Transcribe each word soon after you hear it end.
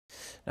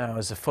Now,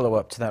 as a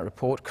follow-up to that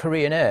report,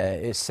 Korean Air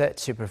is set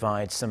to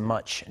provide some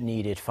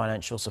much-needed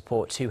financial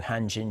support to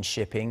Hanjin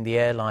Shipping. The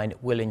airline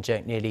will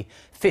inject nearly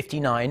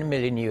 $59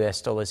 million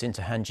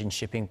into Hanjin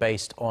Shipping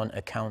based on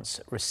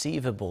accounts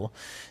receivable.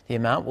 The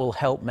amount will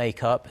help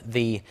make up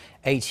the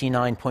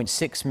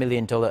 $89.6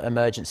 million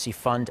emergency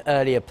fund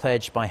earlier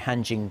pledged by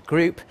Hanjin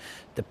Group,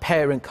 the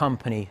parent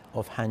company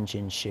of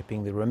Hanjin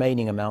Shipping. The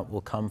remaining amount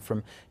will come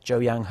from Cho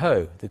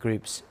Yang-ho, the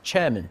group's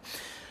chairman.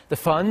 The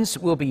funds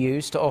will be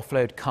used to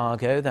offload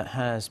cargo that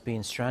has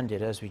been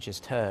stranded, as we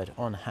just heard,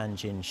 on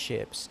Hanjin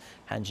ships.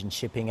 Hanjin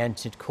Shipping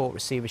entered court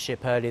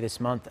receivership earlier this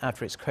month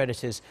after its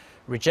creditors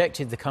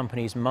rejected the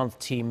company's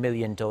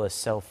multi-million-dollar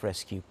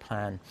self-rescue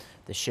plan.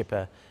 The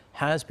shipper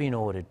has been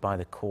ordered by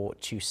the court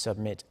to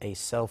submit a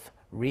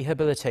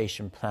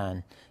self-rehabilitation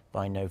plan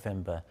by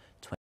November